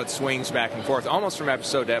conscious of how it swings back and forth, almost from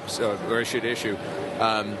episode to episode or issue to issue.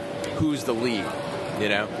 Who's the lead,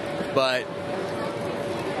 But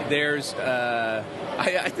there's,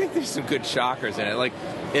 I think there's some good shockers in it.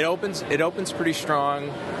 It opens pretty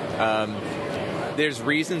strong. There's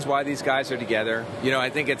reasons why these guys are together. I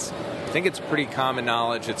think it's pretty common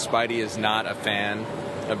knowledge that Spidey is not a fan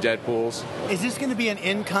of Deadpool's. Is this going to be an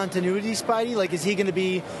in-continuity Spidey? Is he going to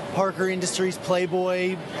be Parker Industries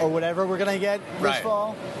Playboy or whatever we're going to get this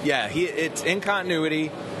fall? Yeah, it's in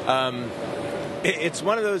continuity. It's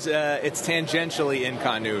one of those, it's tangentially in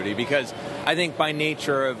continuity, because I think by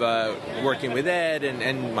nature of working with Ed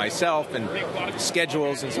and myself and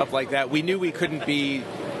schedules and stuff like that, we knew we couldn't be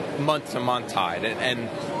month-to-month tied, and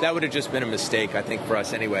that would have just been a mistake, I think, for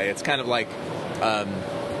us anyway. It's kind of like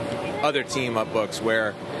other team-up books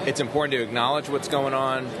where it's important to acknowledge what's going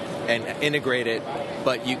on and integrate it,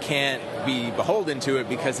 but you can't be beholden to it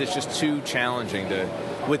because it's just too challenging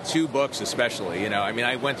with two books especially.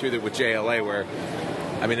 I went through that with JLA where,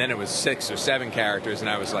 then it was 6 or 7 characters, and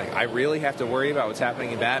I was like, I really have to worry about what's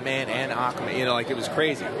happening in Batman and Aquaman. It was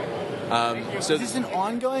crazy. So is this an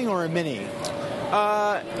ongoing or a mini?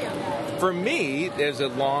 For me, there's a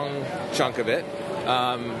long chunk of it.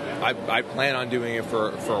 I plan on doing it for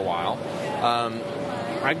a while.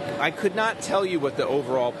 I could not tell you what the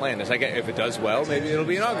overall plan is. If it does well, maybe it'll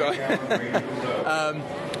be an ongoing.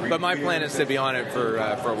 But my plan is to be on it for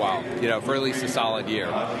a while, for at least a solid year,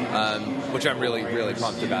 which I'm really, really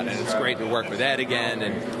pumped about. And it's great to work with Ed again.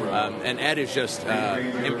 And Ed has just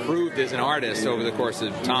improved as an artist over the course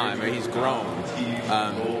of time. I mean, he's grown.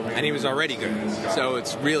 And he was already good. So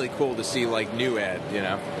it's really cool to see, new Ed,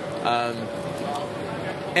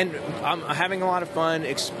 And I'm having a lot of fun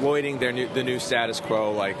exploiting the new status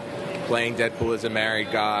quo, like playing Deadpool as a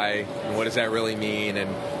married guy, and what does that really mean, and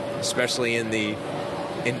especially in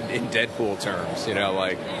Deadpool terms,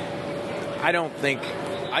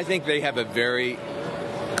 I think they have a very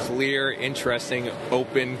clear, interesting,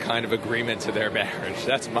 open kind of agreement to their marriage.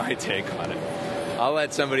 That's my take on it. I'll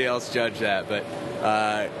let somebody else judge that, but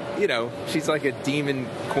she's like a demon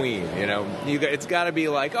queen. It's got to be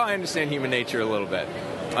like, I understand human nature a little bit.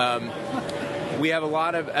 We have a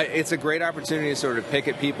lot of. It's a great opportunity to sort of pick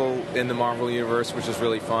at people in the Marvel universe, which is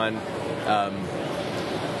really fun.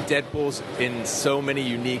 Deadpool's in so many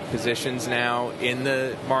unique positions now in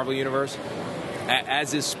the Marvel universe,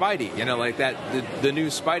 as is Spidey. That. The new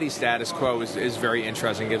Spidey status quo is very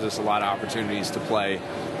interesting. Gives us a lot of opportunities to play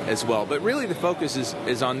as well. But really, the focus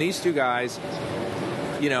is on these two guys.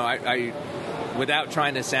 I without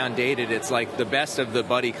trying to sound dated, it's like the best of the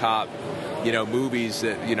buddy cop, movies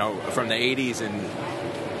that, from the 80s,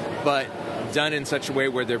 but done in such a way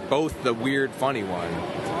where they're both the weird, funny one.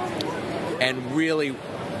 And really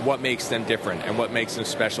what makes them different and what makes them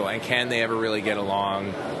special, and can they ever really get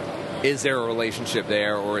along? Is there a relationship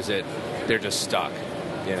there, or is it they're just stuck?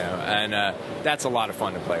 And that's a lot of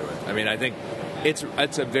fun to play with. I mean, I think it's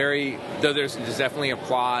a very, though there's definitely a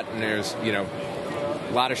plot and there's,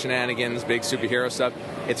 a lot of shenanigans, big superhero stuff,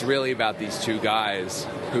 it's really about these two guys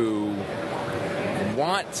who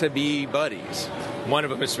want to be buddies. One of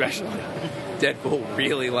them especially. Deadpool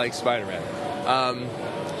really likes Spider-Man.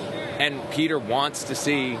 And Peter wants to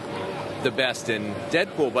see the best in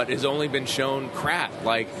Deadpool, but has only been shown crap.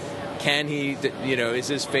 Like, can he, is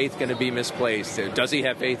his faith going to be misplaced? Does he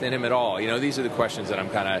have faith in him at all? These are the questions that I'm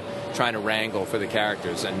kind of trying to wrangle for the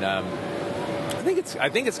characters. And I think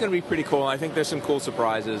it's going to be pretty cool. I think there's some cool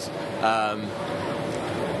surprises.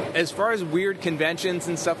 As far as weird conventions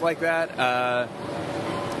and stuff like that,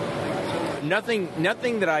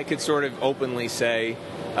 nothing that I could sort of openly say,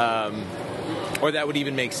 or that would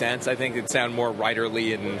even make sense. I think it'd sound more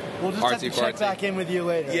writerly and we'll just have to check back in with you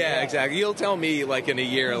later. Yeah, exactly. You'll tell me in a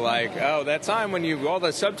year, that time when all the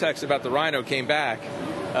subtext about the Rhino came back.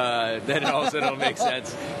 Then it'll make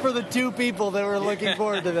sense. For the two people that were looking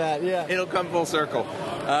forward to that, yeah. It'll come full circle.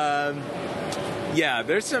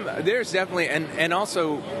 There's definitely, and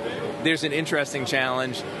also there's an interesting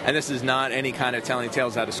challenge, and this is not any kind of telling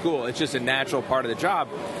tales out of school. It's just a natural part of the job.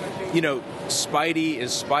 Spidey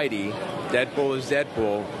is Spidey, Deadpool is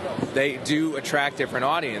Deadpool. They do attract different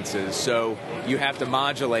audiences, so you have to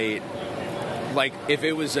modulate. Like, if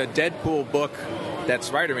it was a Deadpool book that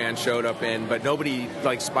Spider-Man showed up in, but nobody,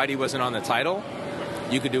 Spidey wasn't on the title,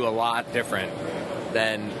 you could do a lot different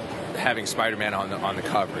than having Spider-Man on the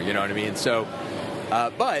cover, you know what I mean? So,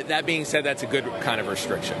 but that being said, that's a good kind of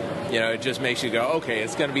restriction. It just makes you go, okay,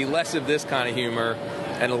 it's going to be less of this kind of humor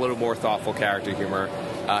and a little more thoughtful character humor,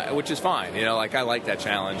 which is fine. I like that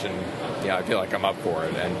challenge, and I feel like I'm up for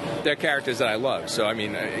it. And they're characters that I love. So, I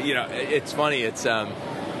mean, it's funny. It's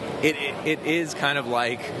it is kind of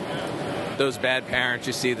like those bad parents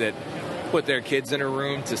you see that put their kids in a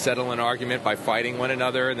room to settle an argument by fighting one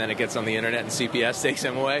another, and then it gets on the internet and CPS takes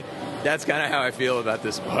them away. That's kind of how I feel about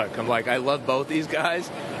this book. I'm like, I love both these guys,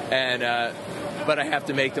 and but I have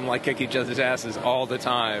to make them kick each other's asses all the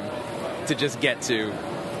time to just get to,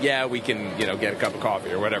 we can get a cup of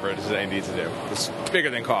coffee or whatever it is they need to do. It's bigger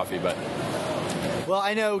than coffee, but. Well,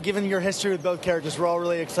 I know, given your history with both characters, we're all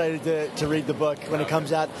really excited to read the book when it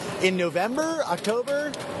comes out in November,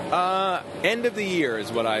 October? End of the year is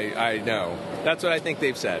what I know. That's what I think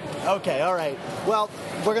they've said. Okay, all right. Well,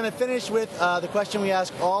 we're going to finish with the question we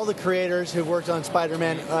ask all the creators who've worked on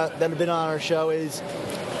Spider-Man that have been on our show is,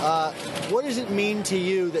 what does it mean to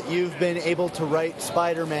you that you've been able to write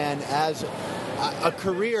Spider-Man as a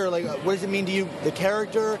career? What does it mean to you, the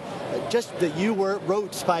character, just that you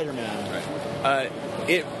wrote Spider-Man? Right.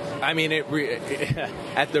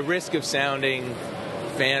 At the risk of sounding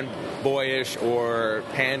fanboyish or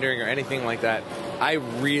pandering or anything like that, I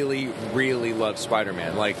really, really love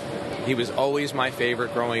Spider-Man. He was always my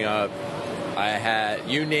favorite growing up. I had,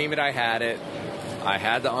 you name it, I had it. I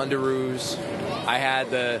had the Underoos. I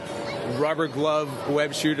had the rubber glove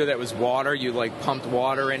web shooter that was water. You pumped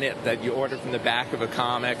water in it that you ordered from the back of a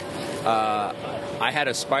comic. I had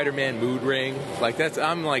a Spider-Man mood ring. Like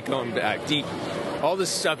I'm like going back deep. All this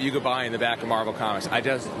stuff you could buy in the back of Marvel Comics. I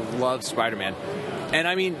just love Spider-Man. And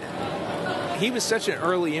I mean, he was such an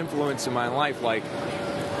early influence in my life. Like,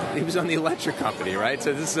 he was on the Electric Company, right?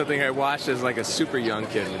 So this is something I watched as like a super young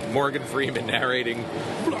kid. Morgan Freeman narrating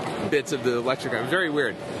bits of the Electric Company. Very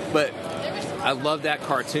weird. But I loved that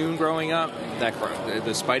cartoon growing up.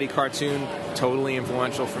 The Spidey cartoon, totally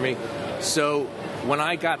influential for me. So when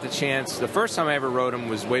I got the chance, the first time I ever wrote him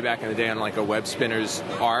was way back in the day on like a Web Spinners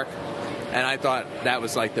arc. And I thought that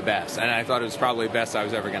was like the best. And I thought it was probably the best I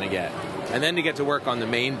was ever going to get. And then to get to work on the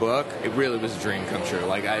main book, it really was a dream come true.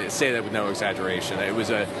 Like, I say that with no exaggeration.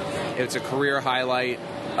 It's a career highlight.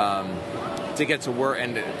 To get to work,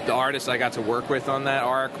 and the artists I got to work with on that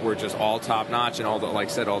arc were just all top notch, and all the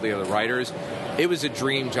other writers. It was a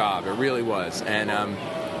dream job. It really was. And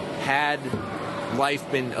had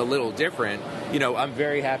life been a little different, I'm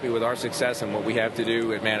very happy with our success and what we have to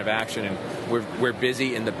do at Man of Action, and we're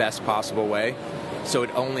busy in the best possible way. So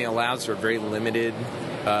it only allows for very limited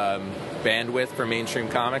bandwidth for mainstream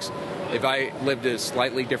comics. If I lived a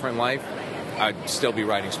slightly different life, I'd still be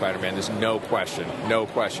writing Spider-Man. There's no question.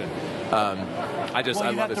 I love it.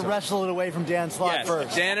 You have to wrestle it away from Dan Slott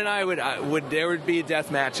first. Dan and I would there would be a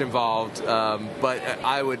death match involved, but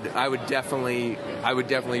I would definitely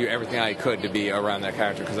do everything I could to be around that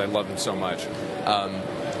character because I love him so much.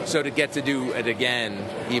 So to get to do it again,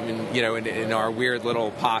 even in our weird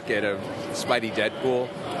little pocket of Spidey Deadpool,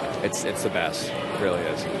 it's the best. It really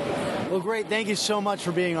is. Well, great. Thank you so much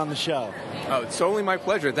for being on the show. Oh, it's totally my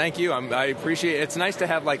pleasure. Thank you. I appreciate it. It's nice to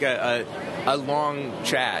have like a long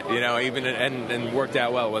chat, even and worked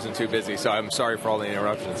out well. It wasn't too busy, so I'm sorry for all the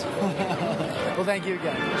interruptions. Well, thank you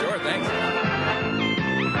again. Sure, thanks.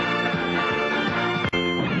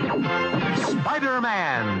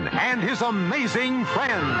 Spider-Man and his amazing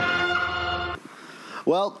friends.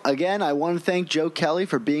 Well, again, I want to thank Joe Kelly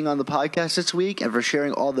for being on the podcast this week and for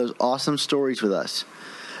sharing all those awesome stories with us.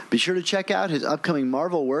 Be sure to check out his upcoming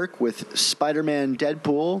Marvel work with Spider-Man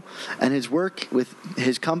Deadpool and his work with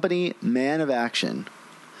his company, Man of Action.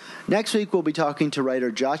 Next week, we'll be talking to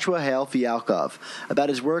writer Joshua Hale Fialkov about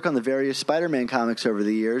his work on the various Spider-Man comics over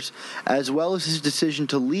the years, as well as his decision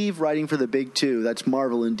to leave writing for the Big Two, that's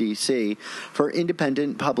Marvel and DC, for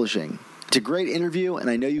independent publishing. It's a great interview, and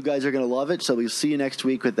I know you guys are going to love it, so we'll see you next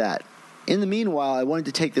week with that. In the meanwhile, I wanted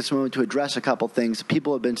to take this moment to address a couple things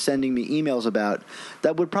people have been sending me emails about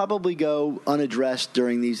that would probably go unaddressed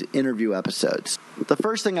during these interview episodes. The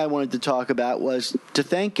first thing I wanted to talk about was to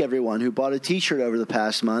thank everyone who bought a t-shirt over the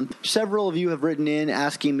past month. Several of you have written in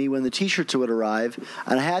asking me when the t-shirts would arrive,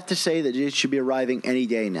 and I have to say that it should be arriving any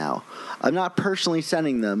day now. I'm not personally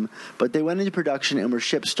sending them, but they went into production and were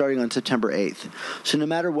shipped starting on September 8th. So no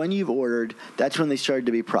matter when you've ordered, that's when they started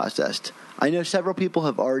to be processed. I know several people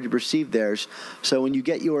have already received theirs, so when you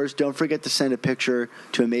get yours, don't forget to send a picture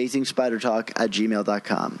to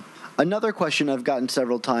amazingspidertalk@gmail.com. Another question I've gotten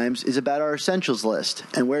several times is about our essentials list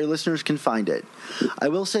and where listeners can find it. I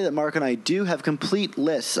will say that Mark and I do have complete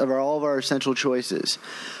lists of all of our essential choices,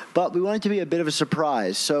 but we want it to be a bit of a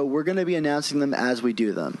surprise, so we're going to be announcing them as we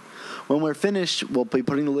do them. When we're finished, we'll be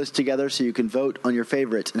putting the list together so you can vote on your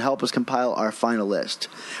favorites and help us compile our final list.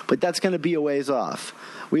 But that's going to be a ways off.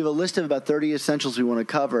 We have a list of about 30 essentials we want to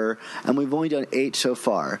cover, and we've only done 8 so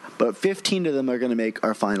far, but 15 of them are going to make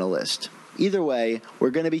our final list. Either way, we're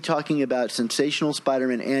going to be talking about Sensational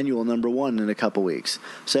Spider-Man Annual #1 in a couple weeks.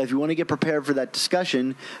 So if you want to get prepared for that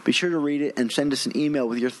discussion, be sure to read it and send us an email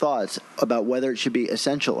with your thoughts about whether it should be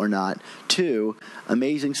essential or not to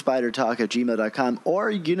amazingspidertalk@gmail.com, or,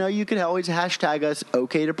 you could always hashtag us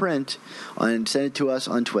OK2Print and send it to us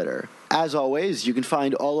on Twitter. As always, you can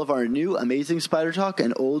find all of our new Amazing Spider Talk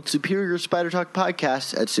and old Superior Spider Talk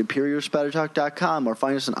podcasts at superiorspidertalk.com, or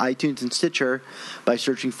find us on iTunes and Stitcher by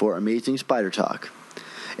searching for Amazing Spider Talk.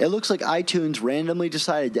 It looks like iTunes randomly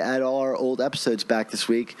decided to add all our old episodes back this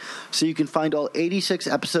week, so you can find all 86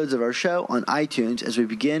 episodes of our show on iTunes as we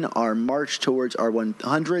begin our march towards our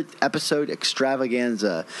 100th episode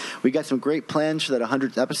extravaganza. We got some great plans for that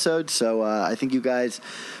 100th episode, so I think you guys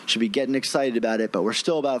should be getting excited about it, but we're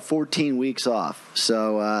still about 14 weeks off,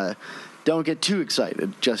 so don't get too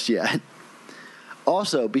excited just yet.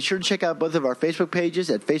 Also, be sure to check out both of our Facebook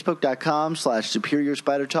pages at facebook.com/Superior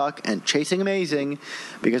Spider Talk and Chasing Amazing,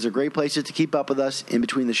 because they're great places to keep up with us in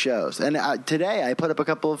between the shows. And today I put up a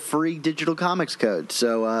couple of free digital comics codes,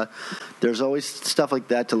 so there's always stuff like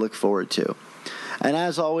that to look forward to. And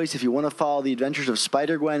as always, if you want to follow the adventures of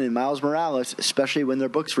Spider-Gwen and Miles Morales, especially when their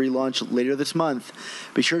books relaunch later this month,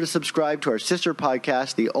 be sure to subscribe to our sister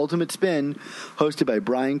podcast, The Ultimate Spin, hosted by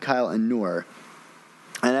Brian, Kyle, and Noor.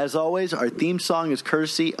 And as always, our theme song is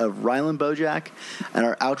courtesy of Ryland Bojack, and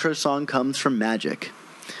our outro song comes from Magic.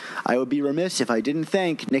 I would be remiss if I didn't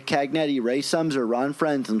thank Nick Cagnetti, Ray Sumser, Ron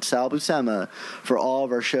Friends, and Sal Buscema for all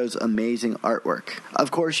of our show's amazing artwork.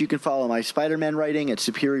 Of course, you can follow my Spider-Man writing at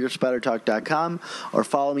SuperiorSpiderTalk.com or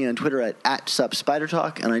follow me on Twitter at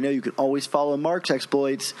 @SupSpiderTalk, and I know you can always follow Mark's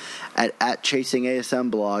exploits at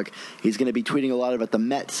 @ChasingASMblog. He's going to be tweeting a lot about the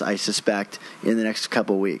Mets, I suspect, in the next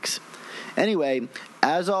couple weeks. Anyway,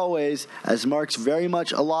 as always, as Mark's very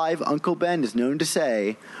much alive Uncle Ben is known to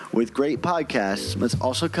say, with great podcasts must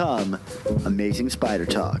also come amazing Spider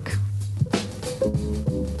Talk.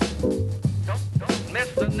 Don't miss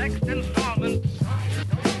the next installment.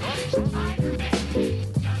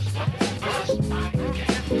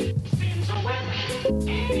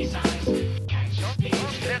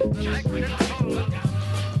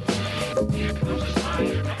 Here comes the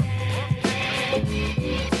spider.